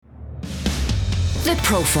The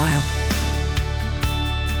Profile.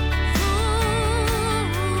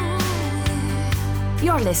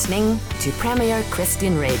 You're listening to Premier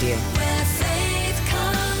Christian Radio. Where faith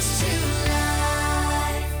comes to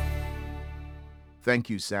life. Thank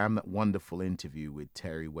you, Sam. That wonderful interview with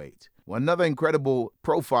Terry Waite. Well, another incredible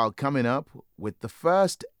profile coming up with the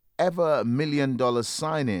first ever $1 million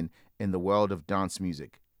sign-in in the world of dance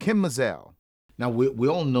music, Kym Mazelle. Now, we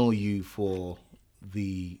all know you for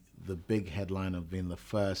the big headline of being the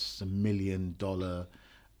first $1 million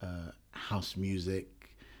house music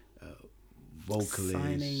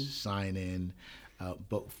vocalist sign-in.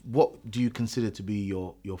 But what do you consider to be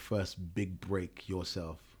your first big break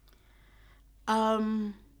yourself?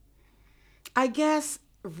 I guess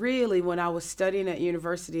really when I was studying at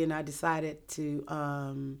university and I decided to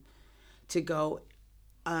go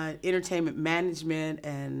entertainment management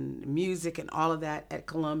and music and all of that at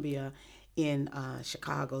Columbia in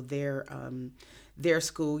Chicago, their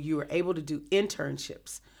school, you were able to do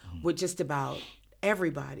internships with just about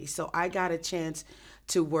everybody. So I got a chance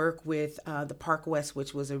to work with the Park West,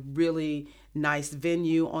 which was a really nice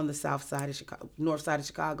venue on the south side of Chicago, north side of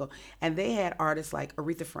Chicago. And they had artists like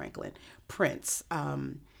Aretha Franklin, Prince,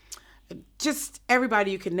 just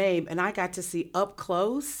everybody you could name. And I got to see up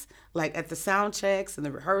close, like at the sound checks and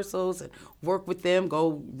the rehearsals, and work with them,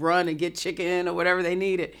 go run and get chicken or whatever they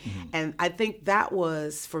needed. And I think that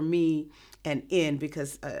was, for me, an end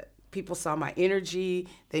because people saw my energy.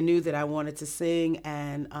 They knew that I wanted to sing.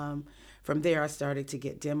 And from there, I started to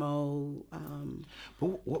get demo.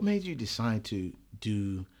 But what made you decide to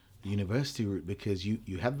do the university route? Because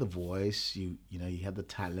you had the voice, you had the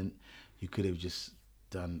talent. You could have just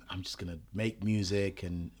done, I'm just going to make music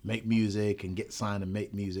and get signed and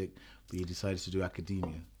make music. But you decided to do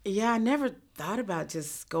academia. Yeah, I never thought about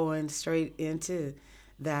just going straight into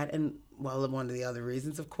that. And well, one of the other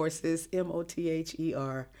reasons, of course, is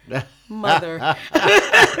MOTHER, mother.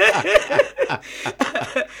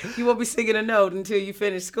 You won't be singing a note until you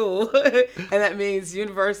finish school. And that means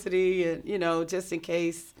university and, just in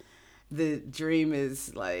case the dream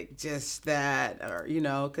is like just that or,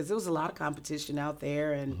 because there was a lot of competition out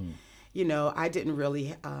there. And, I didn't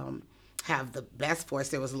really have the best voice.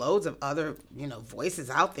 There was loads of other, voices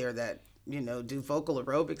out there that, do vocal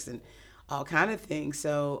aerobics and all kind of things.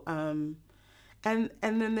 So, and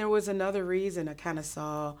then there was another reason. I kind of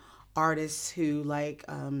saw artists who like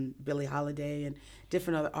Billie Holiday and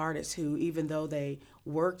different other artists who, even though they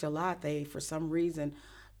worked a lot, they, for some reason,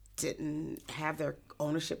 didn't have their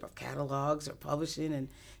ownership of catalogs or publishing and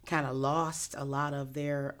kind of lost a lot of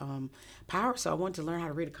their power. So I wanted to learn how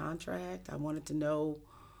to read a contract. I wanted to know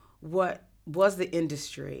what was the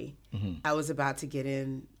industry I was about to get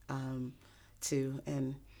in to,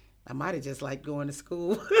 and I might have just liked going to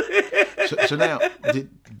school. So now,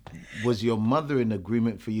 was your mother in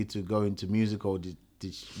agreement for you to go into music, or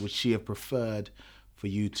would she have preferred for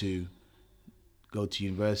you to go to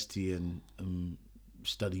university and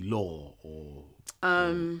study law or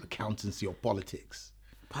accountancy or politics?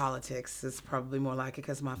 Politics is probably more like it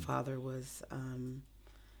because my father was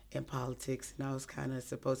in politics, and I was kind of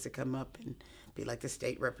supposed to come up and be like the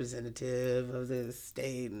state representative of the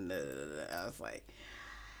state, and I was like,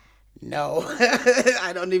 no,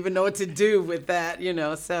 I don't even know what to do with that,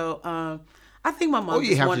 So I think my mom. All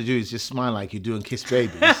you have to do is just smile like you're doing Kiss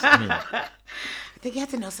Babies. I think you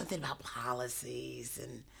have to know something about policies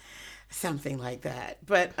and something like that.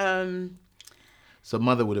 But so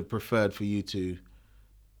mother would have preferred for you to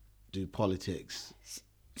do politics,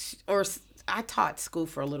 or I taught school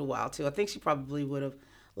for a little while too. I think she probably would have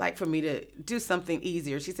liked for me to do something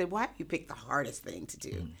easier. She said, "Why do you pick the hardest thing to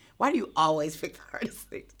do? Why do you always pick the hardest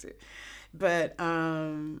thing to do?" But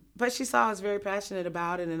she saw I was very passionate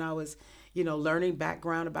about it, and I was, learning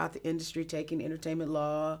background about the industry, taking entertainment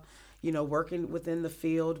law, working within the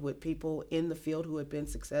field with people in the field who had been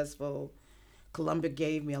successful. Columbia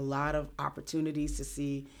gave me a lot of opportunities to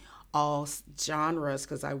see all genres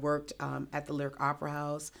because I worked at the Lyric Opera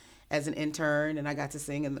House as an intern, and I got to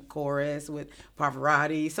sing in the chorus with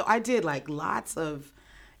Pavarotti. So I did like lots of,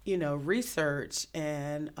 research,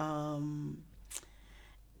 and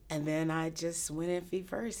then I just went in feet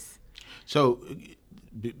first. So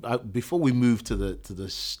before we move to the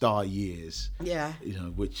star years, yeah,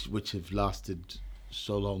 which have lasted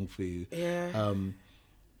so long for you, yeah.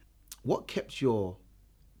 What kept your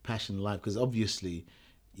passion alive? Because obviously,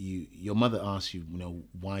 your mother asked you,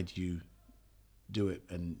 why do you do it,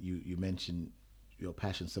 and you mentioned your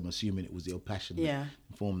passion, so I'm assuming it was your passion that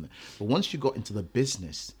informed that. But once you got into the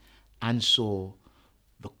business and saw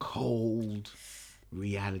the cold,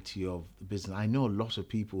 reality of the business. I know a lot of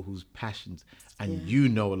people whose passions, and you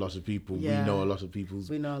know a lot of people, we know a lot of people whose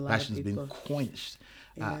passions been quenched.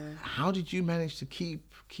 How did you manage to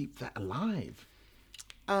keep that alive?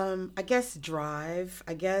 I guess drive.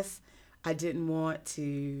 I guess I didn't want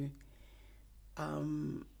to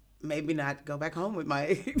maybe not go back home with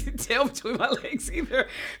my tail between my legs either.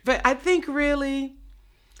 But I think what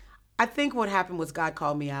happened was God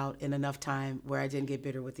called me out in enough time where I didn't get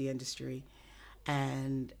bitter with the industry.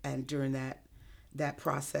 And during that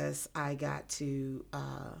process, I got to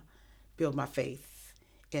build my faith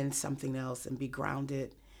in something else and be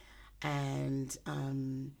grounded. And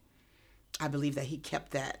I believe that he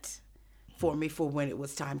kept that for me for when it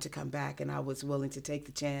was time to come back, and I was willing to take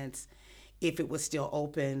the chance. If it was still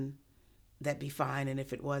open, that'd be fine, and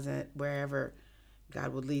if it wasn't, wherever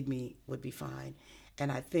God would lead me would be fine.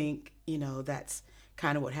 And I think, that's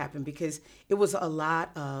kind of what happened, because it was a lot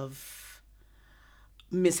of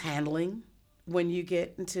mishandling when you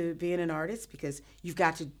get into being an artist, because you've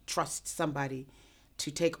got to trust somebody to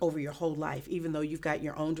take over your whole life, even though you've got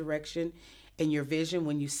your own direction and your vision.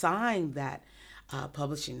 When you sign that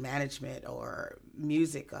publishing management or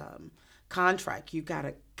music contract, you've got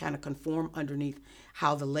to kind of conform underneath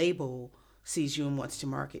how the label sees you and wants to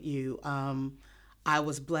market you. I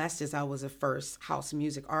was blessed as I was a first house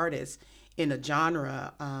music artist in a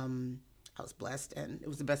genre. I was blessed, and it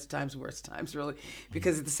was the best of times, worst times, really,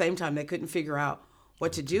 because at the same time, they couldn't figure out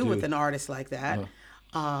what to do with an artist like that.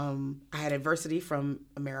 I had adversity from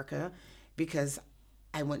America because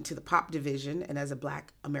I went to the pop division, and as a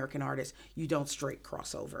Black American artist, you don't straight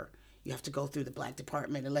cross over. You have to go through the Black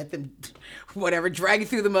department and let them, whatever, drag you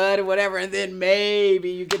through the mud or whatever, and then maybe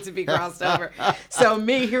you get to be crossed over. So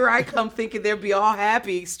me, here I come thinking they'll be all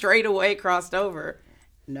happy, straight away crossed over.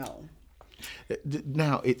 No.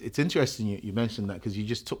 Now, it's interesting you mentioned that, because you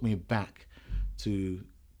just took me back to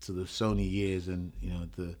the Sony years, and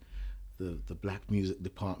the Black music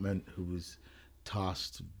department, who was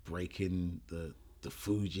tasked breaking the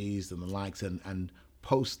Fugees and the likes, and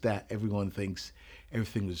post that, everyone thinks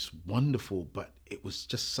everything was wonderful, but it was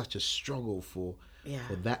just such a struggle for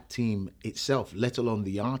that team itself, let alone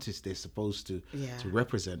the artists they're supposed to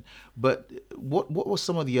represent. But what were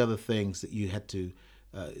some of the other things that you had to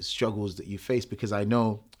struggles that you faced? Because I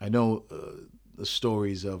know the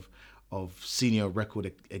stories of senior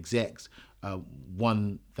record execs.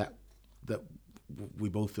 One that we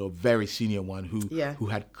both know, a very senior one who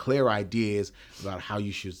had clear ideas about how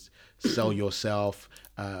you should sell yourself,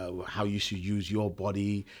 how you should use your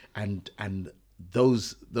body, and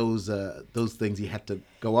those things you had to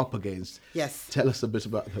go up against. Yes. Tell us a bit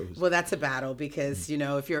about those. Well, that's a battle, because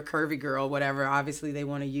if you're a curvy girl, whatever, obviously they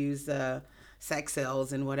want to use sex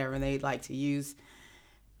cells and whatever, and they like to use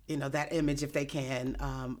that image if they can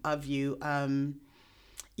of you. For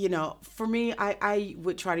me, I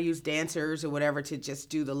would try to use dancers or whatever to just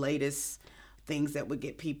do the latest things that would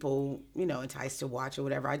get people, enticed to watch or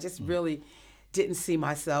whatever. I just really didn't see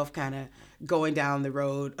myself kind of going down the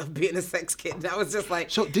road of being a sex kid. I was just like...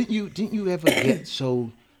 So didn't you ever get so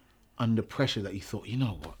under pressure that you thought, you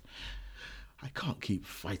know what, I can't keep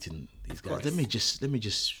fighting these guys. Let me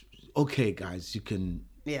just, okay, guys, you can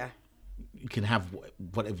have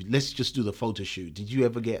whatever. Let's just do the photo shoot. Did you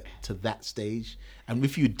ever get to that stage? And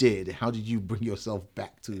if you did, how did you bring yourself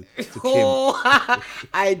back to Kim? Oh,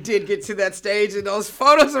 I did get to that stage, and those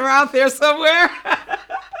photos are out there somewhere.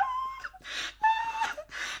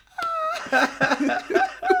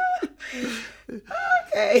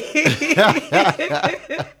 Okay.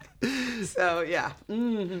 So, yeah.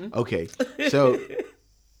 Mm-hmm. Okay. So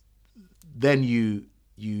then you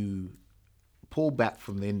pull back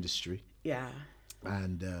from the industry. Yeah.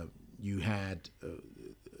 And you had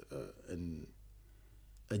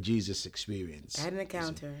a Jesus experience. I had an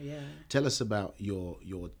encounter, Tell us about your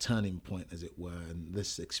turning point, as it were, and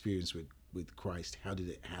this experience with Christ. How did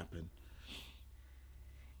it happen?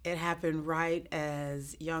 It happened right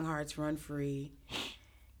as Young Hearts Run Free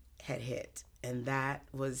had hit. And that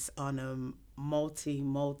was on a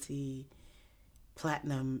multi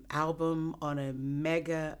platinum album, on a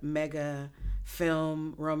mega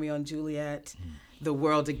film, Romeo and Juliet. The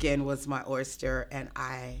world again was my oyster, and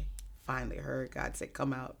I finally heard God say,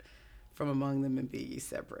 "Come out from among them and be ye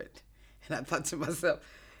separate." And I thought to myself,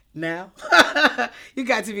 now? You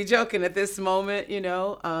got to be joking at this moment,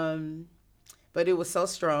 But it was so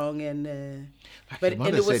strong, and it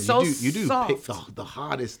was so soft. You do pick the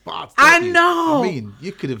hardest parts. I know. I mean,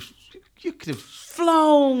 you could have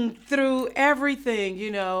flown through everything,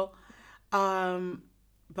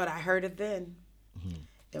 But I heard it then,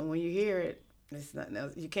 and when you hear it, it's nothing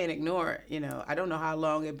else. You can't ignore it. I don't know how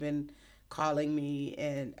long it had been calling me,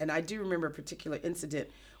 and I do remember a particular incident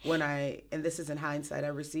when and this is in hindsight, I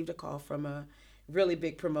received a call from a really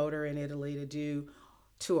big promoter in Italy to do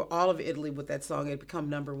tour all of Italy with that song. It had become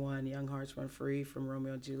number one, Young Hearts Run Free from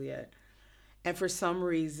Romeo and Juliet. And for some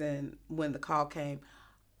reason, when the call came,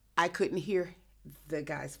 I couldn't hear the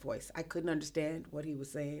guy's voice. I couldn't understand what he was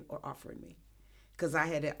saying or offering me, because I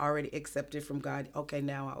had already accepted from God, okay,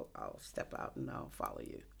 now I'll step out and I'll follow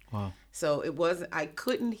you. Wow. So I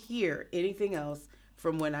couldn't hear anything else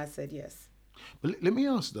from when I said yes. But let me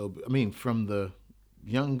ask though, I mean, from the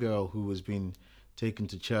young girl who was being taken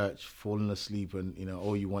to church, falling asleep, and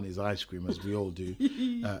all you want is ice cream, as we all do,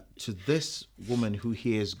 to this woman who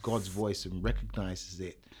hears God's voice and recognizes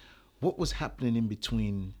it, what was happening in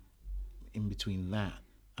between that?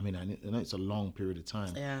 I mean, I know it's a long period of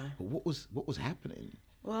time. Yeah. But what was happening?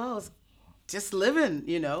 Well, I was just living,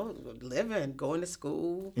 going to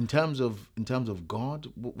school. In terms of God,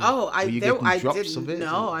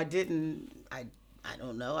 I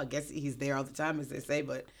don't know. I guess he's there all the time, as they say,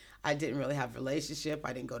 but I didn't really have a relationship.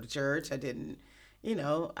 I didn't go to church. I didn't,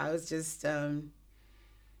 I was just,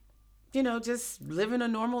 just living a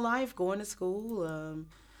normal life, going to school,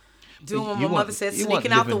 doing what my mother said,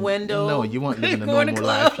 sneaking out the window. No, you weren't living a normal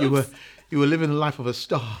life. You were living the life of a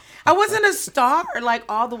star. I wasn't a star, like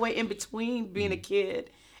all the way in between being a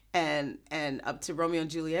kid and up to Romeo and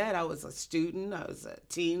Juliet. I was a student. I was a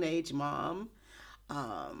teenage mom.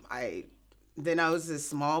 I was a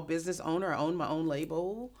small business owner. I owned my own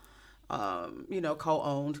label,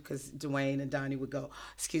 co-owned, because Dwayne and Donnie would go,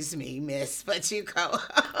 "Excuse me, miss, but you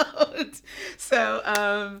co-owned."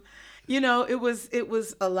 So, it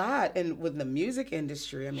was a lot. And with the music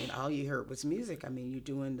industry, I mean, all you heard was music. I mean, you're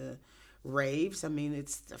doing the raves. I mean,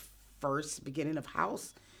 it's the first beginning of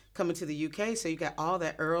house coming to the UK. So you got all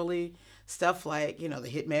that early stuff like, the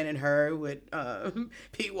Hitman and Her with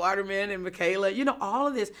Pete Waterman and Michaela, all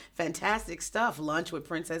of this fantastic stuff. Lunch with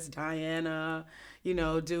Princess Diana,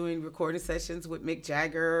 doing recording sessions with Mick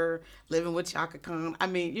Jagger, living with Chaka Khan. I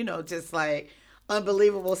mean, just like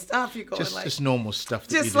unbelievable stuff. You going just normal stuff.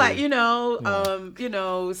 That just you like do.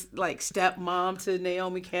 like stepmom to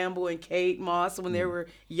Naomi Campbell and Kate Moss when they were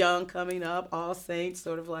young, coming up, All Saints,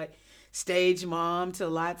 sort of like stage mom to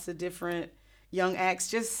lots of different young acts.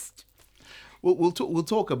 Just we'll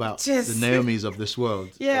talk about the Naomis of this world.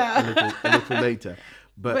 Yeah. a little later.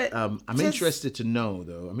 But I'm just interested to know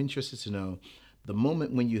though. I'm interested to know the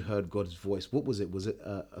moment when you heard God's voice. What was it? Was it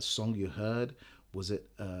a song you heard? Was it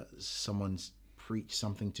someone's preach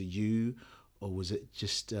something to you, or was it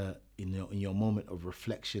just in your moment of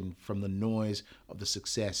reflection from the noise of the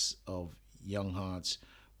success of Young Hearts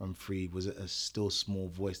Run Free? Was it a still small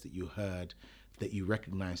voice that you heard that you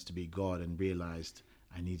recognized to be God and realized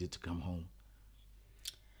I needed to come home?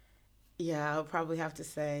 Yeah, I'll probably have to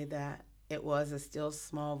say that it was a still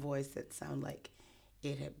small voice that sounded like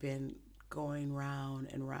it had been going round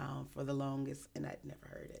and round for the longest, and I'd never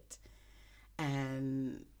heard it.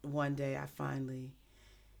 And one day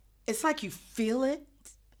it's like you feel it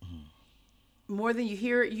more than you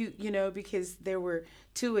hear it, because there were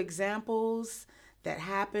two examples that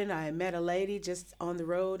happened. I met a lady just on the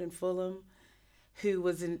road in Fulham who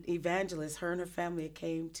was an evangelist. Her and her family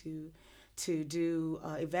came to do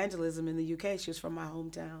evangelism in the UK. She was from my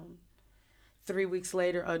hometown. 3 weeks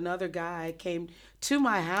later, another guy came to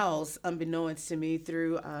my house, unbeknownst to me,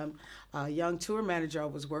 through a young tour manager I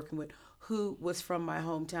was working with, who was from my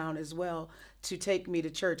hometown as well, to take me to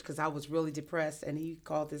church because I was really depressed. And he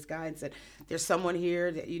called this guy and said, "There's someone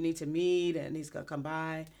here that you need to meet, and he's going to come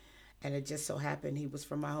by." And it just so happened he was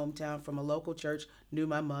from my hometown, from a local church, knew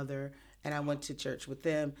my mother, and I went to church with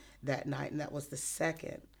them that night. And that was the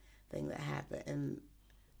second thing that happened.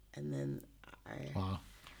 And then Wow.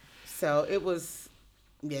 So it was,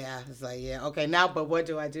 it's like, okay, now, but what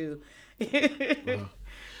do I do? Wow.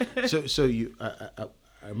 So you,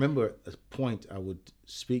 I remember at a point I would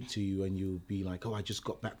speak to you and you'd be like, "Oh, I just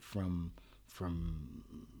got back from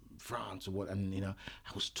France or what," and I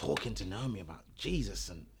was talking to Naomi about Jesus,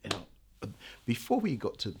 and before we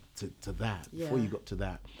got to that, before you got to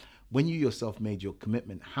that, when you yourself made your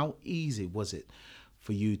commitment, how easy was it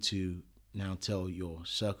for you to now tell your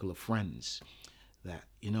circle of friends that,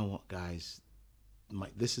 you know what, guys,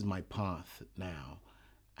 this is my path now?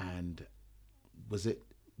 And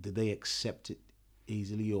did they accept it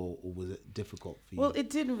easily, or was it difficult for you? Well,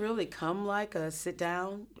 it didn't really come like a sit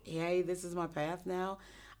down, hey, this is my path now.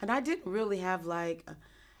 And I didn't really have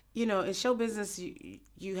in show business,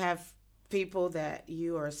 you have people that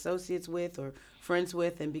you are associates with or friends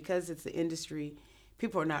with, and because it's the industry,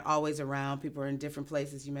 people are not always around. People are in different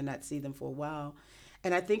places. You may not see them for a while.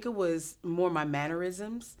 And I think it was more my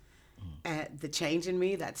mannerisms at the change in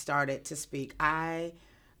me that started to speak. I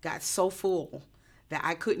got so full that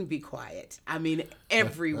I couldn't be quiet. I mean,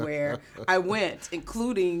 everywhere I went,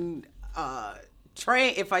 including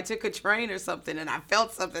train. If I took a train or something and I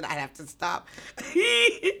felt something, I'd have to stop.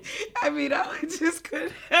 I mean, I just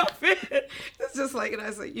couldn't help it. It's just like, and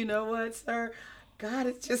I said, you know what, sir? God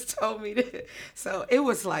has just told me to. So it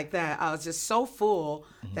was like that. I was just so full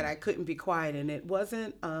that I couldn't be quiet, and it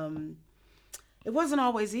wasn't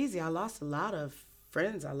always easy. I lost a lot of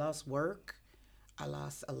friends. I lost work. I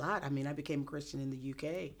lost a lot. I mean, I became a Christian in the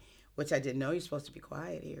UK, which I didn't know. You're supposed to be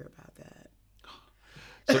quiet here about that.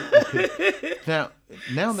 So,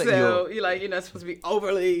 now that you're like, you're not supposed to be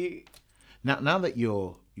overly. Now that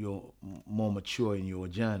you're more mature in your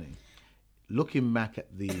journey, looking back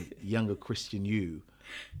at the younger Christian you,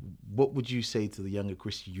 what would you say to the younger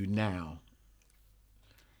Christian you now,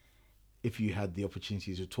 if you had the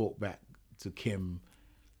opportunity to talk back to Kym,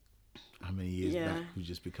 how many years back, who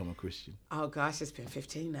just become a Christian? Oh gosh, it's been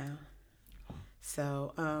 15 now.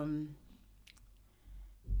 So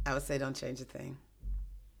I would say don't change a thing.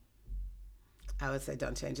 I would say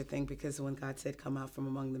don't change a thing, because when God said, come out from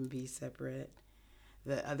among them, be separate,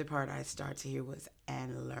 the other part I start to hear was,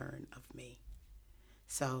 and learn of me.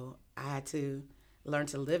 So I had to learn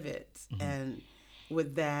to live it. And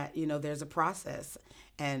with that, there's a process.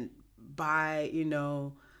 And by,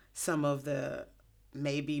 some of the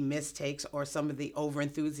maybe mistakes or some of the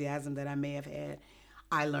overenthusiasm that I may have had,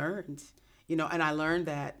 I learned, and I learned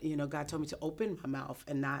that, God told me to open my mouth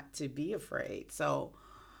and not to be afraid. So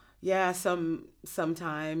yeah,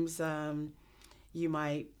 sometimes you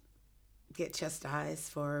might get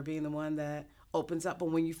chastised for being the one that opens up.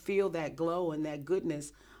 But when you feel that glow and that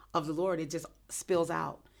goodness of the Lord, it just spills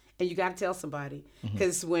out. And you got to tell somebody.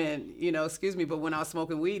 Because when, excuse me, but when I was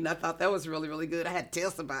smoking weed and I thought that was really, really good, I had to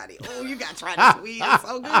tell somebody, oh, you got to try this weed. It's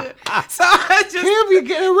so good. So I just... Kym, you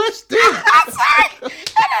get arrested. I'm sorry.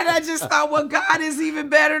 And I just thought, well, God is even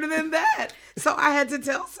better than that. So I had to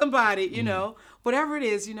tell somebody, whatever it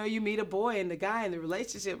is, you meet a boy and the guy and the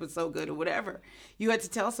relationship was so good or whatever. You had to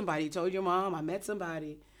tell somebody. You told your mom, I met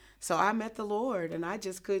somebody. So I met the Lord, and I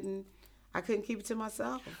just couldn't keep it to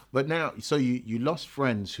myself. But now, so you lost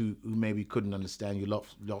friends who maybe couldn't understand. You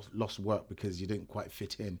lost work because you didn't quite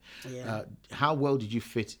fit in. Yeah. How well did you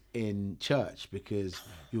fit in church? Because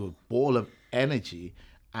you were a ball of energy,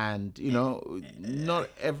 and, not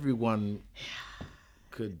everyone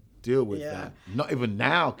could deal with that. Not even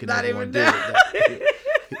now can everyone deal with that.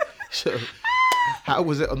 So, how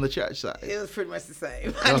was it on the church side? It was pretty much the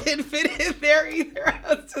same. I didn't fit in there either.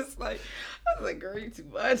 I was like, girl, you too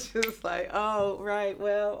much. It was like, oh, right,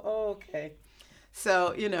 well, okay.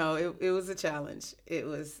 So, it was a challenge. It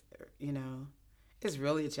was, it's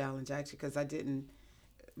really a challenge, actually, because I didn't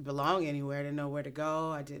belong anywhere. I didn't know where to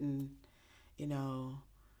go. I didn't,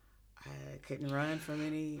 I couldn't run from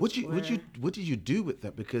any. What did you do with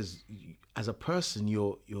that? Because as a person,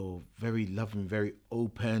 you're very loving, very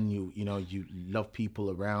open. You love people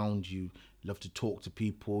around. You love to talk to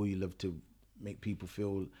people. You love to make people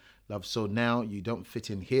feel loved. So now you don't fit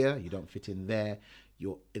in here. You don't fit in there.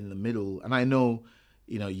 You're in the middle. And I know,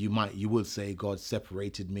 you will say God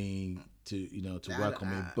separated me to work on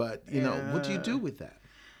me. But what do you do with that?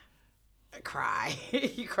 I cry.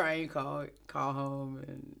 You cry and call home,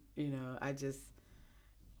 and I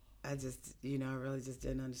really just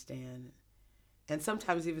didn't understand. And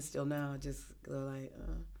sometimes even still now, I just go like,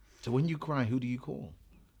 So when you cry, who do you call?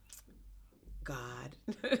 God.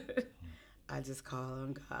 I just call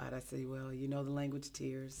on God. I say, well, you know the language of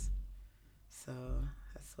tears. So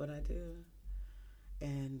that's what I do.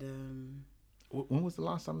 And when was the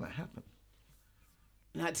last time that happened?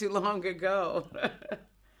 Not too long ago.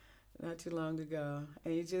 Not too long ago.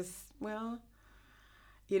 And you just,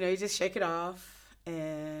 you just shake it off,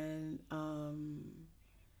 and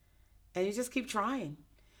you just keep trying.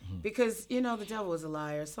 Because, the devil is a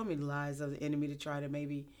liar. So many lies of the enemy to try to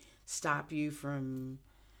maybe stop you from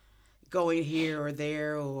going here or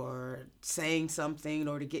there, or saying something,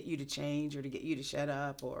 or to get you to change, or to get you to shut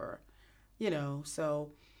up, or, so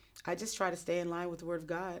I just try to stay in line with the Word of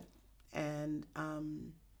God, and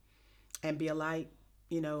be a light,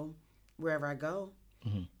 wherever I go,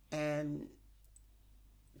 and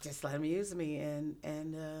just let him use me,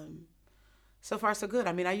 and so far so good.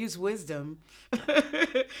 I mean, I use wisdom.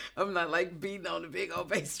 I'm not like beating on the big old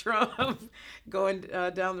bass drum, going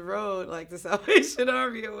down the road like the Salvation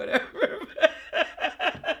Army or whatever.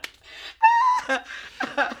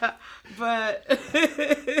 But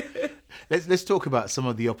let's talk about some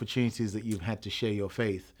of the opportunities that you've had to share your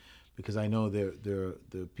faith, because I know there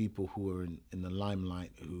are people who are in the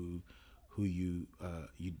limelight who you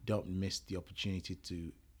don't miss the opportunity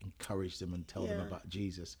to encourage them and tell them Yeah. about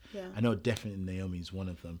Jesus. Yeah. I know definitely Naomi's one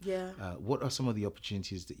of them. Yeah. What are some of the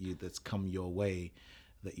opportunities that's come your way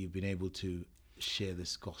that you've been able to share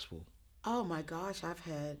this gospel? Oh my gosh, I've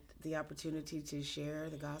had the opportunity to share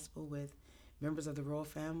the gospel with members of the royal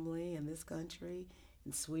family in this country,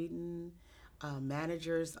 in Sweden,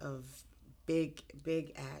 managers of big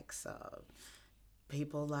acts,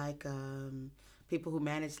 people like people who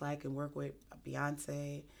manage like and work with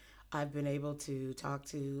Beyonce. I've been able to talk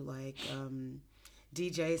to like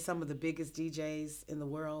DJs, some of the biggest DJs in the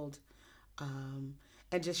world, and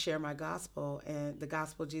just share my gospel and the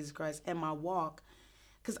gospel of Jesus Christ and my walk,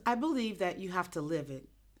 because I believe that you have to live it,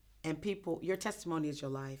 and people, your testimony is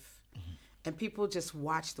your life, and people just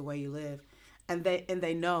watch the way you live, and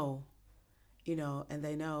they know, and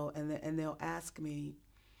they know, and they'll ask me,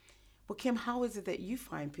 well, Kym, how is it that you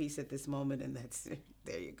find peace at this moment? And that's,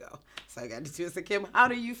 there you go. So I got to do is say, Kym, how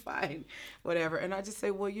do you find whatever? And I just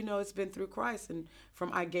say, well, it's been through Christ, and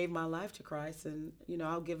from I gave my life to Christ, and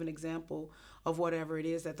I'll give an example of whatever it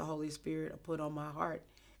is that the Holy Spirit put on my heart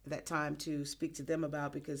at that time to speak to them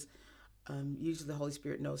about, because usually the Holy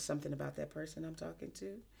Spirit knows something about that person I'm talking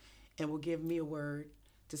to, and will give me a word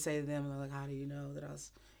to say to them, like, how do you know that I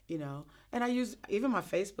was, and I use even my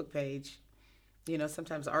Facebook page.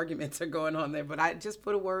 Sometimes arguments are going on there, but I just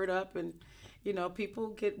put a word up, and, people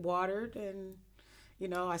get watered. And,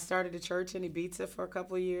 I started a church in Ibiza for a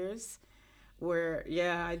couple of years where,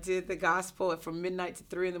 I did the gospel from midnight to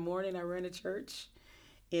 3 a.m. I ran a church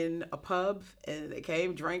in a pub, and they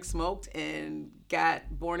came, drank, smoked, and got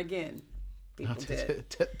born again. People did.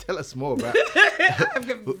 Tell us more about I've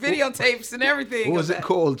got videotapes and everything. What was it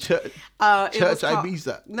called? Church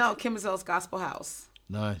Ibiza? No, Kim Mazelle's Gospel House.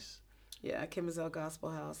 Nice. Yeah, Kim Mazelle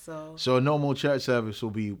Gospel House. So a normal church service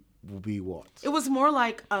will be what? It was more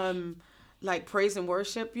like praise and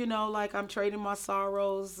worship, like I'm trading my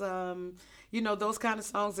sorrows, those kind of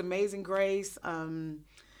songs, Amazing Grace,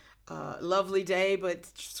 Lovely Day, but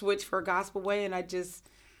switch for a gospel way, and I just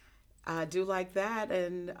do like that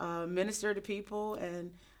and minister to people.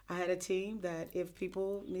 And I had a team that if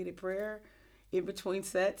people needed prayer in between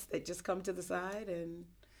sets, they just come to the side, and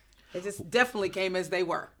they just definitely came as they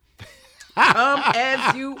were. Come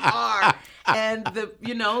as you are. And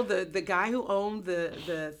the guy who owned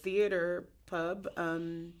the theater pub,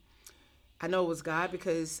 I know it was God,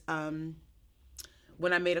 because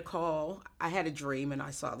when I made a call, I had a dream and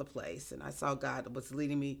I saw the place, and I saw God was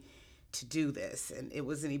leading me to do this, and it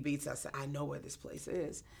was in Ibiza. I said, I know where this place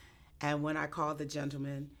is. And when I called the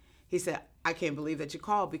gentleman, he said, I can't believe that you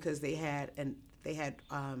called, because they had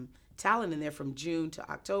talent in there from June to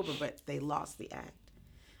October, but they lost the act.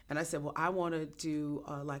 And I said, well, I want to do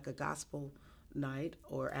like a gospel night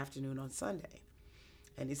or afternoon on Sunday.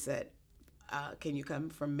 And he said, can you come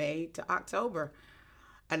from May to October?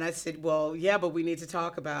 And I said, well, yeah, but we need to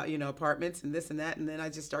talk about, apartments and this and that. And then I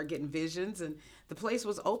just started getting visions, and the place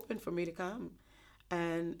was open for me to come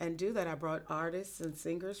and do that. I brought artists and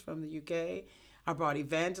singers from the UK. I brought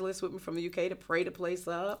evangelists with me from the UK to pray the place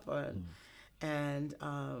up. And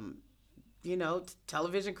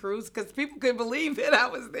television crews, because people couldn't believe that I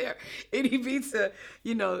was there in Ibiza,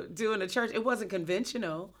 doing a church. It wasn't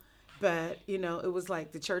conventional, but, it was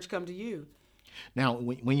like the church come to you. Now,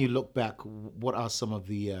 when you look back, what are some of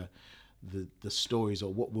the stories,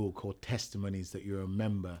 or what we'll call testimonies, that you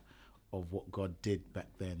remember of what God did back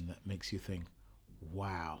then that makes you think,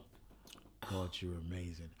 wow, God, you're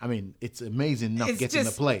amazing? I mean, it's amazing not getting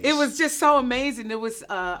the place. It was just so amazing. There was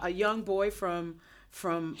a young boy from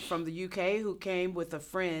the UK who came with a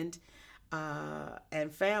friend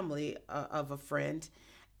and family of a friend,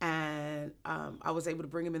 and I was able to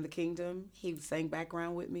bring him in the kingdom. He sang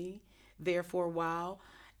background with me there for a while,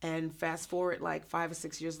 and fast forward like 5 or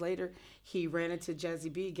 6 years later, he ran into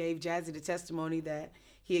Jazzy B, gave Jazzy the testimony that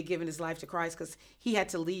he had given his life to Christ, because he had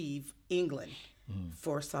to leave England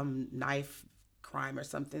for some knife crime or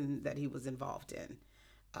something that he was involved in.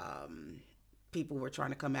 People were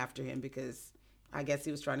trying to come after him because I guess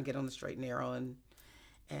he was trying to get on the straight and narrow, and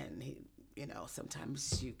he,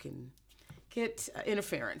 sometimes you can get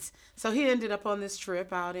interference. So he ended up on this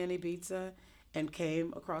trip out in Ibiza and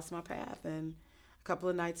came across my path. And a couple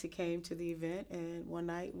of nights he came to the event, and one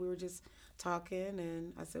night we were just talking,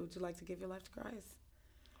 and I said, would you like to give your life to Christ?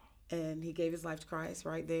 And he gave his life to Christ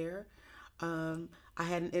right there. I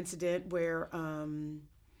had an incident where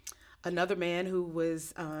another man who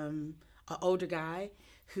was an older guy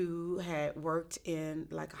who had worked in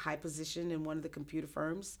like a high position in one of the computer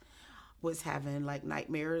firms was having like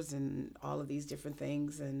nightmares and all of these different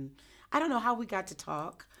things. And I don't know how we got to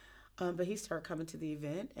talk. But he started coming to the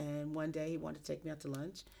event, and one day he wanted to take me out to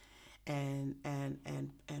lunch, and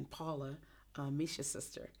Paula, Misha's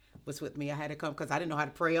sister, was with me. I had to come because I didn't know how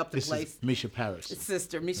to pray up the place. This is Misha Paris.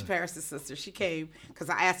 Misha Paris' sister. She came because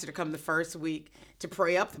I asked her to come the first week to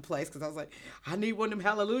pray up the place because I was like, I need one of them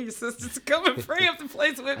hallelujah sisters to come and pray up the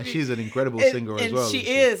place with me. She's an incredible singer as well. And she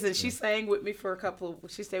is, and she sang with me for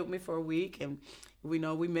she stayed with me for a week, and we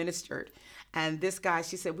ministered. And this guy,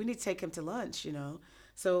 she said, we need to take him to lunch,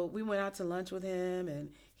 So we went out to lunch with him,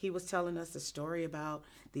 and he was telling us the story about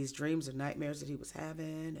these dreams or nightmares that he was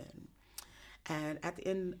having. And at the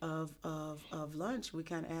end of lunch, we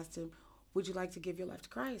kind of asked him, would you like to give your life to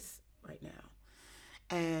Christ right now?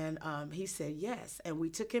 And he said yes. And we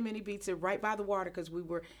took him and he beats it right by the water because we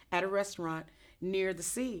were at a restaurant near the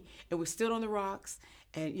sea. And we stood on the rocks.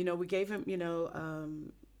 And, we gave him,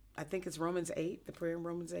 I think it's Romans 8, the prayer in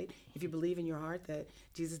Romans 8. If you believe in your heart that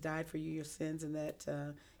Jesus died for you, your sins, and that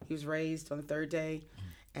he was raised on the third day.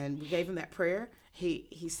 And we gave him that prayer.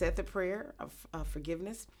 He said the prayer of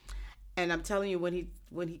forgiveness. And I'm telling you,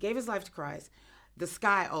 when he gave his life to Christ, the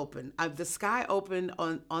sky opened. The sky opened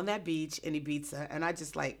on that beach in Ibiza. And I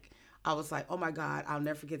was like, oh my God, I'll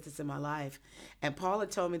never forget this in my life. And Paula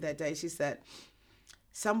told me that day, she said,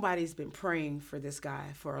 somebody's been praying for this guy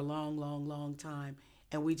for a long, long, long time.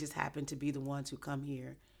 And we just happen to be the ones who come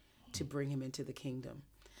here to bring him into the kingdom.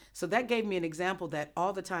 So that gave me an example that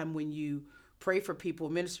all the time when you pray for people,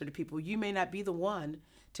 minister to people, you may not be the one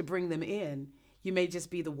to bring them in. You may just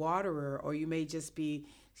be the waterer, or you may just be,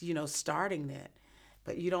 starting that.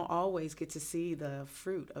 But you don't always get to see the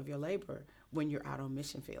fruit of your labor when you're out on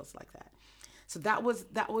mission fields like that. So that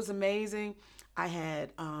was amazing. I had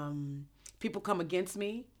people come against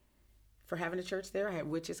me for having a church there. I had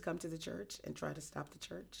witches come to the church and try to stop the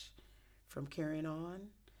church from carrying on.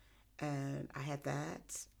 And I had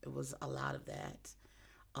that. It was a lot of that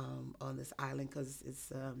on this island because it's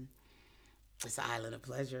an island of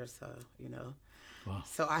pleasure. So, Wow.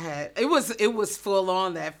 So it was full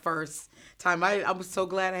on that first time. I was so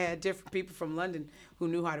glad I had different people from London who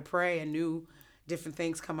knew how to pray and knew different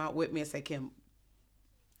things come out with me and say, Kim,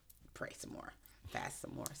 pray some more, fast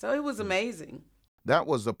some more. So it was amazing. That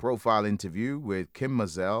was a profile interview with Kym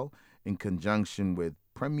Mazelle in conjunction with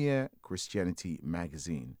Premier Christianity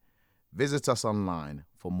Magazine. Visit us online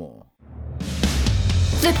for more.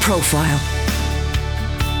 The Profile.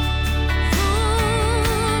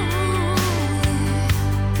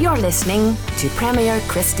 You're listening to Premier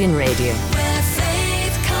Christian Radio.